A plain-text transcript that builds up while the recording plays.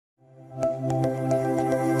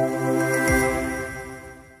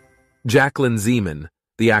Jacklyn Zeman,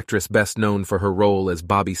 the actress best known for her role as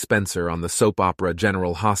Bobbie Spencer on the soap opera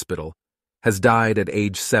General Hospital, has died at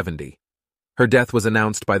age 70. Her death was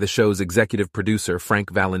announced by the show's executive producer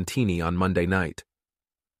Frank Valentini on Monday night.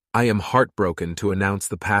 "I am heartbroken to announce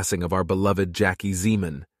the passing of our beloved Jackie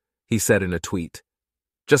Zeman," he said in a tweet.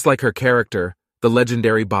 Just like her character, the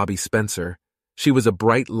legendary Bobbie Spencer, she was a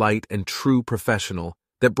bright light and true professional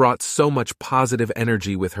that brought so much positive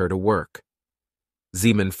energy with her to work.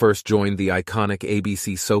 Zeman first joined the iconic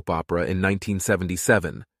ABC soap opera in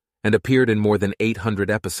 1977 and appeared in more than 800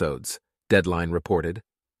 episodes, Deadline reported.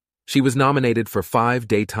 She was nominated for 5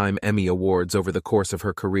 Daytime Emmy Awards over the course of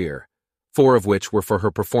her career, 4 of which were for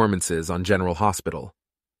her performances on General Hospital.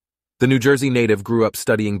 The New Jersey native grew up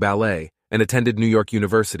studying ballet and attended New York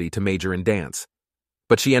University to major in dance,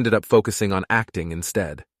 but she ended up focusing on acting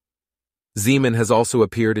instead. Zeman has also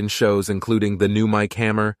appeared in shows including The New Mike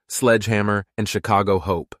Hammer, Sledgehammer, and Chicago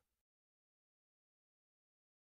Hope.